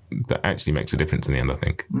actually makes a difference in the end, I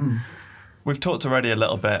think. We've talked already a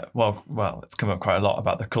little bit, well, it's come up quite a lot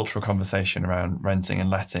about the cultural conversation around renting and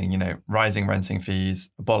letting, rising renting fees,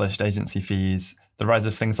 abolished agency fees, the rise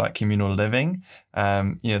of things like communal living.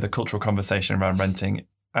 The cultural conversation around renting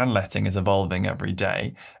and letting is evolving every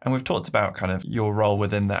day. And we've talked about kind of your role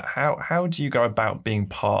within that. How do you go about being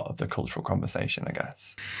part of the cultural conversation, I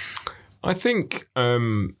guess? I think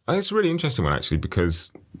it's a really interesting one, actually,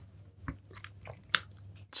 because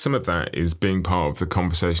some of that is being part of the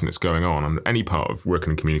conversation that's going on. And any part of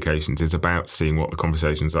working in communications is about seeing what the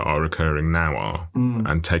conversations that are occurring now are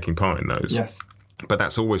and taking part in those. Yes. But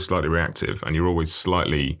that's always slightly reactive, and you're always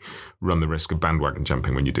slightly run the risk of bandwagon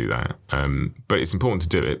jumping when you do that. But it's important to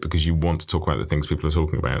do it because you want to talk about the things people are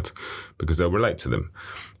talking about because they'll relate to them.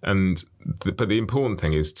 But the important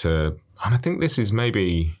thing is and I think this is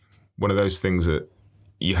maybe one of those things that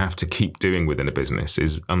you have to keep doing within a business,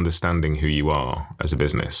 is understanding who you are as a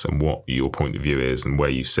business and what your point of view is and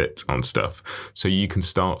where you sit on stuff. So you can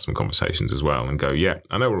start some conversations as well and go, yeah,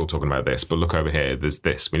 I know we're all talking about this, but look over here, there's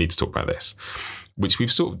this, we need to talk about this, which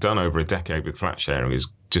we've sort of done over a decade with flat sharing,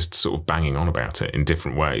 is just sort of banging on about it in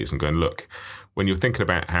different ways and going, look, when you're thinking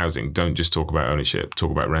about housing, don't just talk about ownership,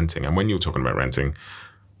 talk about renting. And when you're talking about renting,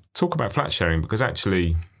 talk about flat sharing, because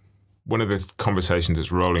actually one of the conversations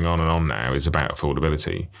that's rolling on and on now is about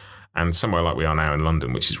affordability. And somewhere like we are now in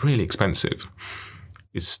London, which is really expensive,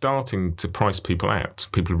 is starting to price people out.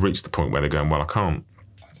 People have reached the point where they're going, well, I can't.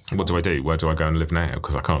 What do I do? Where do I go and live now?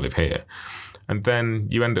 Because I can't live here. And then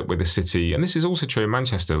you end up with a city, and this is also true in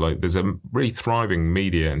Manchester, like there's a really thriving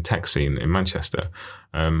media and tech scene in Manchester,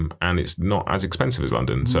 and it's not as expensive as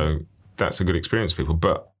London. So that's a good experience for people.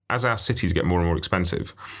 But as our cities get more and more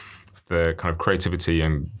expensive, the kind of creativity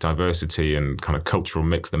and diversity and kind of cultural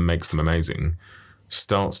mix that makes them amazing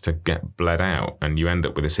starts to get bled out, and you end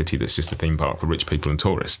up with a city that's just a theme park for rich people and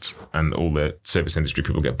tourists, and all the service industry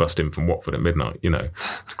people get bussed in from Watford at midnight, to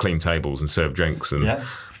clean tables and serve drinks.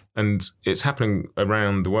 And it's happening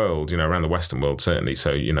around the world, around the Western world, certainly.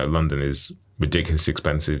 So, London is ridiculously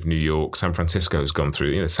expensive. New York, San Francisco has gone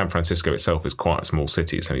through, San Francisco itself is quite a small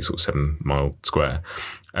city. It's only sort of 7 mile square.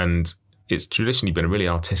 And it's traditionally been a really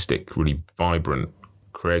artistic, really vibrant,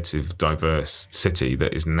 creative, diverse city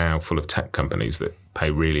that is now full of tech companies that pay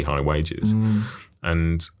really high wages.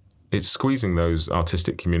 And it's squeezing those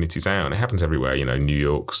artistic communities out. And it happens everywhere. New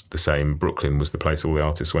York's the same. Brooklyn was the place all the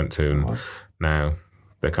artists went to. And now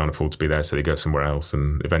they can't afford to be there, so they go somewhere else.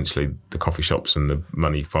 And eventually the coffee shops and the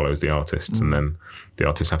money follows the artists. And then the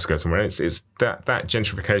artists have to go somewhere else. It's that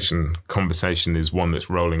gentrification conversation is one that's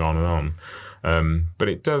rolling on and on. But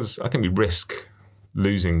it does, I think we risk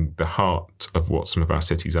losing the heart of what some of our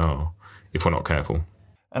cities are if we're not careful.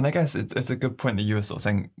 And I guess it's a good point that you were sort of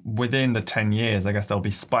saying, within the 10 years, I guess there'll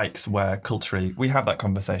be spikes where culturally we have that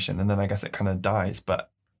conversation and then I guess it kind of dies.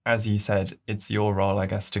 But as you said, it's your role, I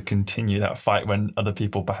guess, to continue that fight when other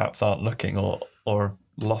people perhaps aren't looking or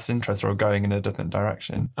lost interest or going in a different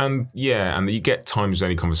direction. And you get times in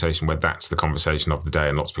any conversation where that's the conversation of the day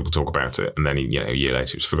and lots of people talk about it, and then a year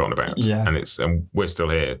later it's forgotten about. Yeah. And we're still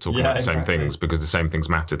here talking about the same things because the same things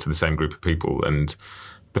matter to the same group of people. And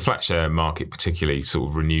the flat share market particularly sort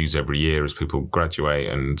of renews every year as people graduate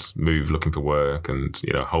and move looking for work, and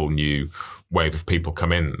a whole new wave of people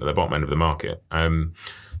come in at the bottom end of the market.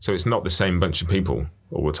 So it's not the same bunch of people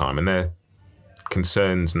all the time, and their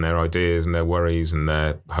concerns and their ideas and their worries and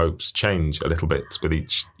their hopes change a little bit with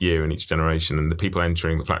each year and each generation. And the people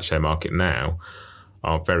entering the flat share market now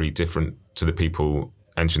are very different to the people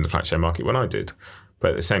entering the flat share market when I did. But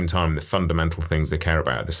at the same time, the fundamental things they care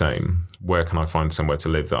about are the same. Where can I find somewhere to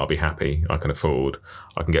live that I'll be happy, I can afford,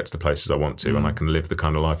 I can get to the places I want to, and I can live the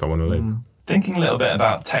kind of life I want to live. Thinking a little bit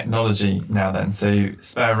about technology now then. So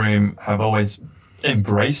Spare Room have always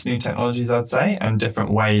embraced new technologies, I'd say, and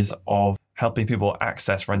different ways of helping people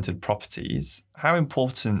access rented properties. How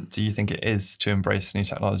important do you think it is to embrace new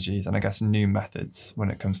technologies and I guess new methods when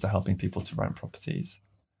it comes to helping people to rent properties?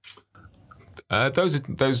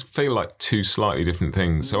 Those feel like two slightly different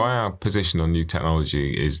things. So our position on new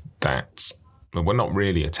technology is that we're not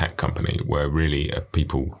really a tech company. We're really a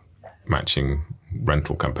people matching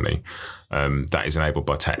rental company that is enabled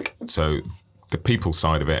by tech. So the people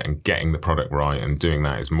side of it and getting the product right and doing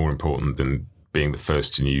that is more important than being the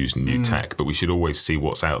first to use new tech, but we should always see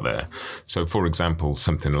what's out there. So, for example,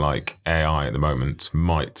 something like AI at the moment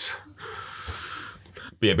might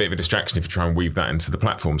be a bit of a distraction if you try and weave that into the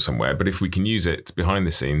platform somewhere. But if we can use it behind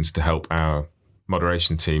the scenes to help our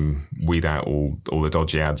moderation team weed out all the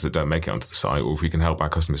dodgy ads that don't make it onto the site, or if we can help our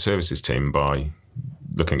customer services team by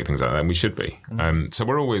looking at things like that, and we should be. So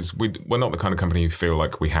we're not the kind of company who feel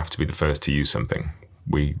like we have to be the first to use something.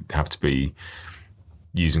 We have to be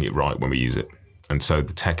using it right when we use it. And so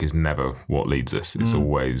the tech is never what leads us. It's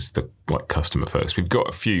always the customer first. We've got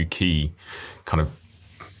a few key kind of,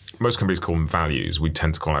 most companies call them values. We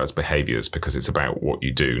tend to call out as behaviors because it's about what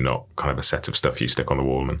you do, not kind of a set of stuff you stick on the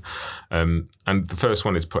wall. And the first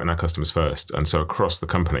one is putting our customers first. And so across the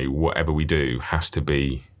company, whatever we do has to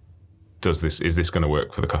be, is this going to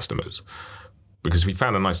work for the customers? Because if we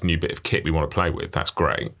found a nice new bit of kit we want to play with, that's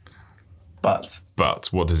great. But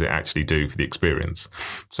what does it actually do for the experience?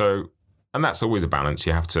 And that's always a balance.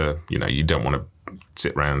 You have to, you don't want to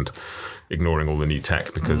sit around ignoring all the new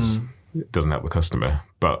tech because it doesn't help the customer.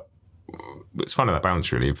 But it's finding that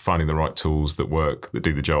balance, really, finding the right tools that work, that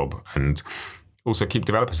do the job, and also keep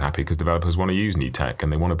developers happy because developers want to use new tech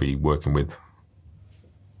and they want to be working with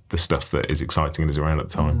the stuff that is exciting and is around at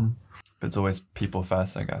the time. But it's always people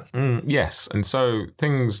first, I guess. Yes. And so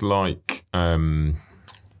things like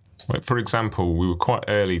for example, we were quite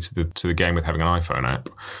early to the game with having an iPhone app.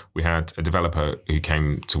 We had a developer who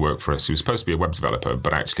came to work for us who was supposed to be a web developer,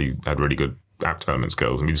 but actually had really good app development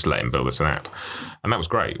skills, and we just let him build us an app. And that was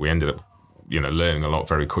great. We ended up, learning a lot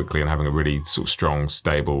very quickly and having a really sort of strong,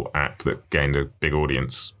 stable app that gained a big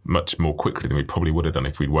audience much more quickly than we probably would have done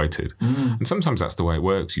if we'd waited. And sometimes that's the way it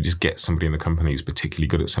works. You just get somebody in the company who's particularly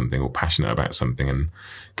good at something or passionate about something and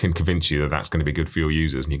can convince you that that's going to be good for your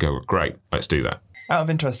users. And you go, great, let's do that. Out of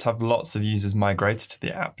interest, have lots of users migrated to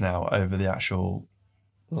the app now over the actual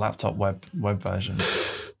laptop web version?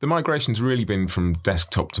 The migration's really been from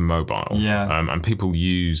desktop to mobile. And people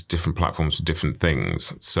use different platforms for different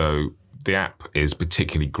things. So the app is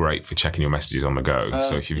particularly great for checking your messages on the go.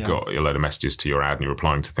 So if you've got a load of messages to your ad and you're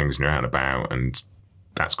replying to things and you're out and about, and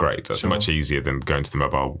that's great. That's much easier than going to the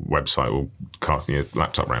mobile website or casting your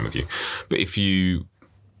laptop around with you. But if you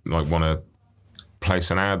want to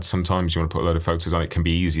place an ad, sometimes you want to put a load of photos on, it can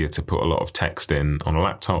be easier to put a lot of text in on a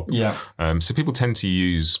laptop. So people tend to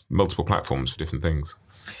use multiple platforms for different things.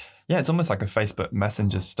 Yeah, it's almost like a Facebook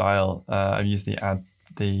Messenger style. I've used the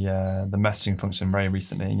messaging function very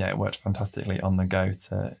recently. Yeah, it worked fantastically on the go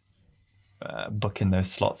to book in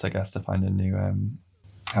those slots, I guess, to find a new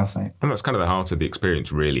housemate. And that's kind of the heart of the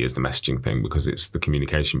experience, really, is the messaging thing, because it's the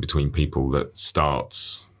communication between people that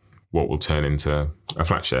starts what will turn into a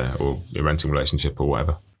flat share or a renting relationship or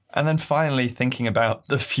whatever. And then finally, thinking about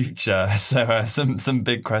the future. So some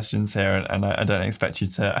big questions here, and I don't expect you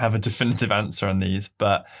to have a definitive answer on these,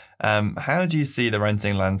 but how do you see the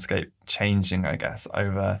renting landscape changing, I guess,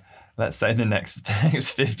 over, let's say, the next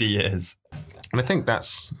 50 years? And I think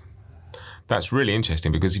that's really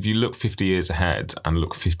interesting, because if you look 50 years ahead and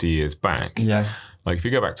look 50 years back, like if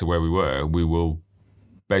you go back to where we were, we will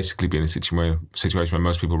basically be in a situation where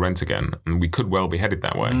most people rent again, and we could well be headed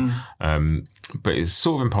that way. But it's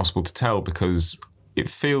sort of impossible to tell, because it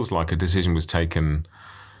feels like a decision was taken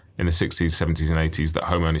in the 60s, 70s and 80s that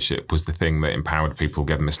home ownership was the thing that empowered people,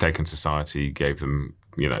 gave them a stake in society, gave them,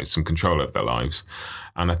 some control over their lives.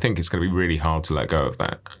 And I think it's going to be really hard to let go of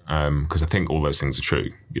that, because I think all those things are true.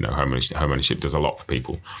 Home ownership does a lot for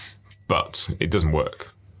people, but it doesn't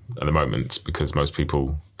work at the moment because most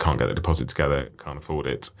people can't get their deposit together, can't afford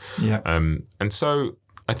it. And so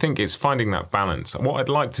I think it's finding that balance. What I'd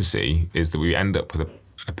like to see is that we end up with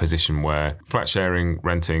a position where flat sharing,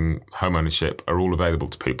 renting, home ownership are all available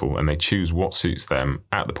to people, and they choose what suits them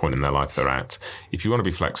at the point in their life they're at. If you want to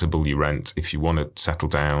be flexible, you rent. If you want to settle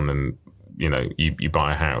down and you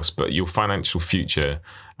buy a house, but your financial future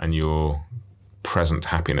and your present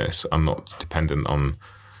happiness are not dependent on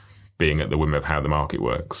being at the whim of how the market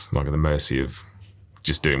works, like at the mercy of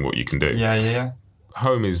just doing what you can do.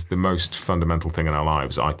 Home is the most fundamental thing in our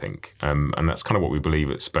lives, I think, and that's kind of what we believe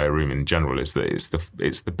at Spare Room in general, is that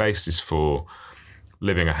it's the basis for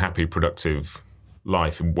living a happy, productive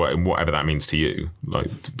life, in whatever that means to you. Like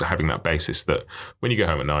having that basis that when you go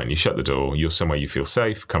home at night and you shut the door, you're somewhere you feel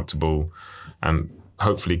safe, comfortable, and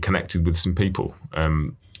hopefully connected with some people.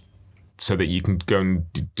 So that you can go and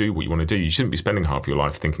do what you want to do. You shouldn't be spending half your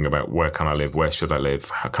life thinking about where can I live, where should I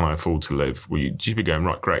live, how can I afford to live. Well, you should be going,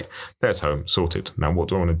 right, great, there's home, sorted. Now what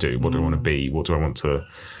do I want to do? What do I want to be? What do I want to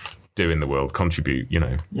do in the world, contribute,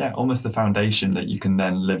 Yeah, almost the foundation that you can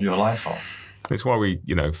then live your life on. It's why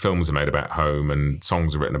films are made about home and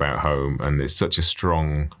songs are written about home, and it's such a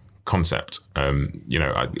strong concept.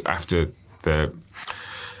 After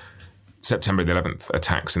September the 11th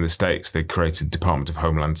attacks in the States, they created a Department of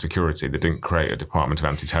Homeland Security. They didn't create a Department of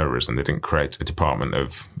Anti-Terrorism. They didn't create a Department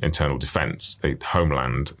of Internal Defense. They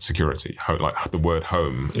Homeland Security. Like the word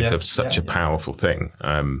home is such a powerful thing.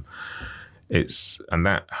 And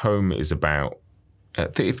that home is about,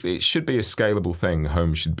 if it should be a scalable thing,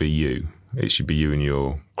 home should be you. It should be you and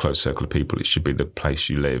your close circle of people. It should be the place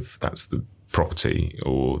you live. That's the property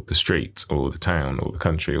or the street or the town or the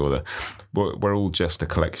country we're all just a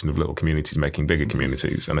collection of little communities making bigger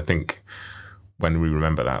communities. And I think when we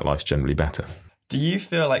remember that, life's generally better. Do you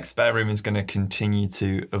feel like Spare Room is going to continue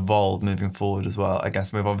to evolve moving forward as well? I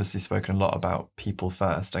guess we've obviously spoken a lot about people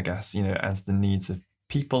first. I guess, as the needs of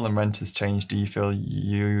people and renters change, do you feel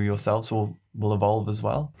you yourselves will evolve as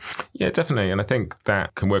well? Yeah, definitely. And I think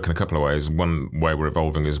that can work in a couple of ways. One way we're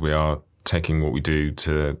evolving is we are taking what we do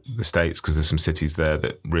to the States, because there's some cities there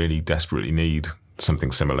that really desperately need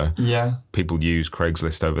something similar. Yeah. People use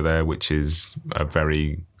Craigslist over there, which is a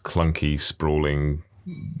very clunky, sprawling,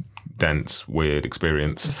 dense, weird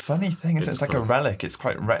experience. It's a funny thing, isn't it? It's like a relic. It's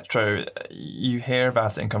quite retro. You hear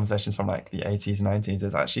about it in conversations from like the 80s, 90s.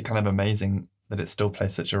 It's actually kind of amazing that it still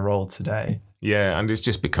plays such a role today. Yeah, and it's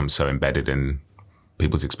just become so embedded in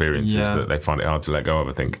people's experiences that they find it hard to let go of,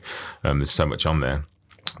 I think. There's so much on there.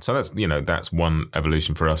 So that's one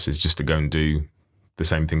evolution for us, is just to go and do the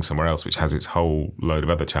same thing somewhere else, which has its whole load of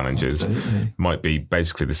other challenges. Absolutely. Might be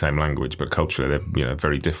basically the same language, but culturally they're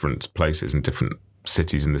very different places, and different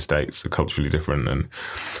cities in the States are culturally different.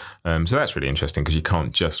 And so that's really interesting, because you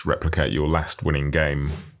can't just replicate your last winning game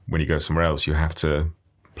when you go somewhere else. You have to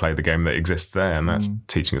play the game that exists there, and that's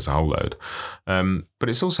teaching us a whole load. But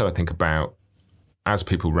it's also, I think, about, as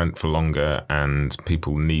people rent for longer and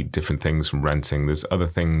people need different things from renting, there's other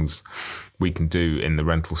things we can do in the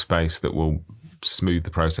rental space that will smooth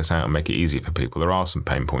the process out and make it easier for people. There are some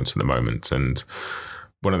pain points at the moment, and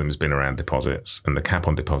one of them has been around deposits, and the cap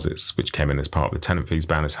on deposits, which came in as part of the tenant fees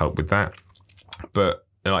ban, has helped with that. But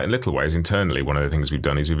in little ways, internally, one of the things we've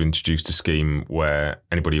done is we've introduced a scheme where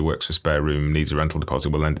anybody who works for Spare Room needs a rental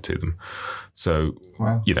deposit, we'll lend it to them. So,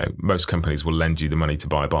 most companies will lend you the money to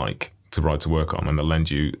buy a bike to ride to work on, and they'll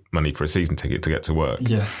lend you money for a season ticket to get to work.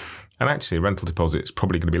 Yeah. And actually, a rental deposit is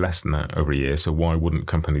probably going to be less than that over a year. So why wouldn't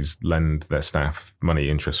companies lend their staff money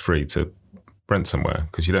interest-free to rent somewhere?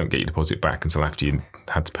 Because you don't get your deposit back until after you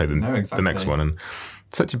had to pay the next one. And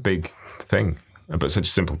it's such a big thing, but such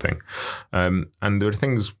a simple thing. And there are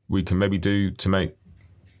things we can maybe do to make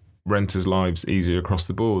renters' lives easier across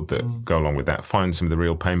the board that go along with that. Find some of the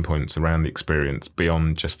real pain points around the experience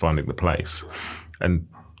beyond just finding the place, and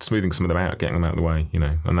smoothing some of them out, getting them out of the way,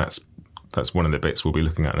 and that's one of the bits we'll be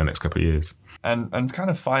looking at in the next couple of years. And kind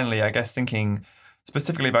of finally, I guess, thinking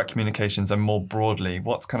specifically about communications and more broadly,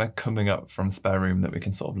 what's kind of coming up from Spare Room that we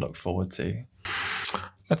can sort of look forward to?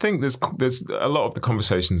 I think there's a lot of the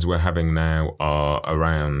conversations we're having now are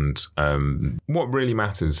around what really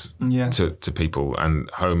matters to people, and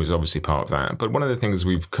home is obviously part of that. But one of the things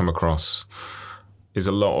we've come across is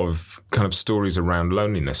a lot of kind of stories around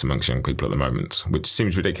loneliness amongst young people at the moment, which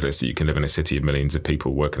seems ridiculous that you can live in a city of millions of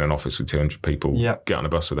people, work in an office with 200 people, get on a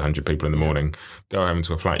bus with 100 people in the morning, go home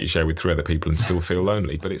to a flat you share with 3 other people and still feel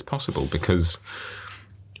lonely. But it's possible, because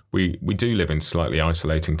we do live in slightly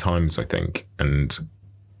isolating times, I think, and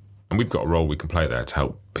we've got a role we can play there to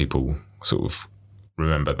help people sort of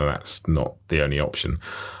remember that that's not the only option.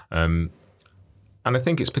 And I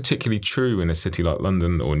think it's particularly true in a city like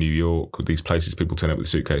London or New York, with these places people turn up with a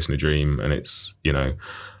suitcase and a dream, and it's,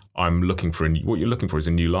 I'm looking for what you're looking for is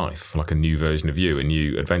a new life, like a new version of you, a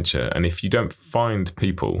new adventure. And if you don't find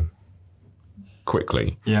people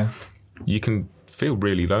quickly, you can feel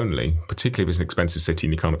really lonely, particularly if it's an expensive city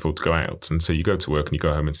and you can't afford to go out. And so you go to work and you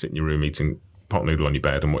go home and sit in your room eating pot noodle on your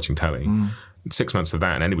bed and watching telly. 6 months of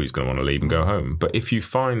that and anybody's going to want to leave and go home. But if you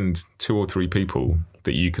find 2 or 3 people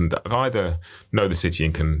that you can either know the city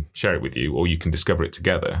and can share it with you, or you can discover it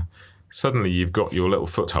together, suddenly you've got your little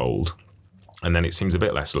foothold, and then it seems a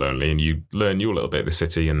bit less lonely, and you learn your little bit of the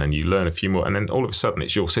city, and then you learn a few more, and then all of a sudden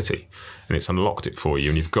it's your city, and it's unlocked it for you,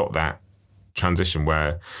 and you've got that transition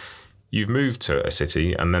where you've moved to a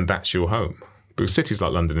city and then that's your home. But with cities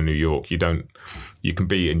like London and New York, you can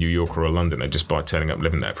be a New Yorker or a Londoner just by turning up and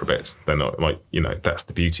living there for a bit. They're not like, that's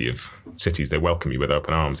the beauty of cities. They welcome you with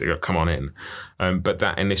open arms. They go, come on in. But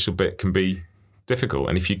that initial bit can be difficult.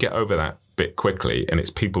 And if you get over that bit quickly, and it's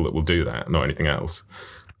people that will do that, not anything else,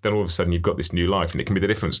 then all of a sudden you've got this new life. And it can be the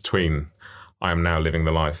difference between, I am now living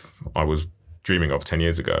the life I was dreaming of 10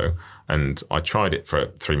 years ago, and I tried it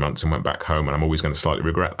for 3 months and went back home, and I'm always going to slightly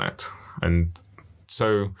regret that. And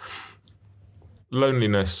so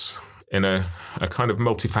loneliness in a kind of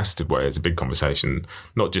multifaceted way as a big conversation,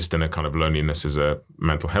 not just in a kind of loneliness as a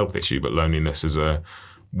mental health issue, but loneliness as a,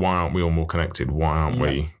 why aren't we all more connected? Why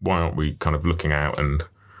aren't we kind of looking out, and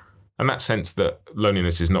that sense that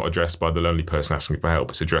loneliness is not addressed by the lonely person asking for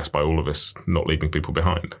help, it's addressed by all of us not leaving people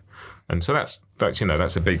behind. And so that's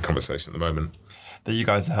a big conversation at the moment that you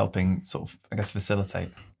guys are helping sort of, I guess, facilitate.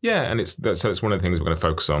 Yeah, and it's one of the things we're going to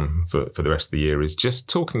focus on for the rest of the year, is just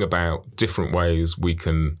talking about different ways we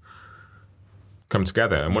can come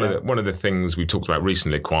together. And one of the things we've talked about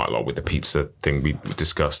recently quite a lot with the pizza thing we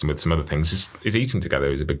discussed, and with some other things, is eating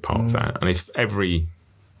together is a big part of that. And if every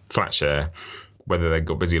flat share, whether they've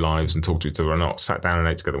got busy lives and talk to each other or not, sat down and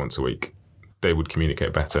ate together once a week, they would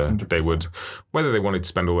communicate better. 100%. They would, whether they wanted to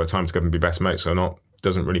spend all their time together and be best mates or not,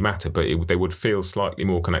 doesn't really matter, but they would feel slightly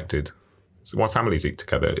more connected. So why families eat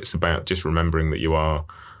together, it's about just remembering that you are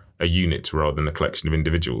a unit rather than a collection of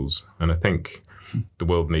individuals. And I think the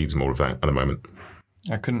world needs more of that at the moment.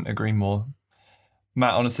 I couldn't agree more.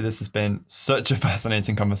 Matt, honestly, this has been such a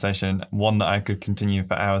fascinating conversation, one that I could continue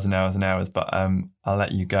for hours and hours and hours, but I'll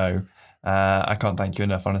let you go. I can't thank you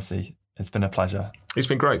enough, honestly. It's been a pleasure. It's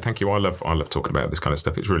been great. Thank you. I love talking about this kind of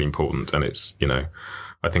stuff. It's really important, and it's,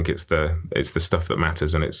 I think it's the stuff that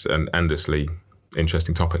matters, and it's an endlessly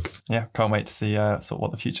interesting topic. Yeah, can't wait to see sort of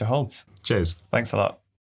what the future holds. Cheers. Thanks a lot.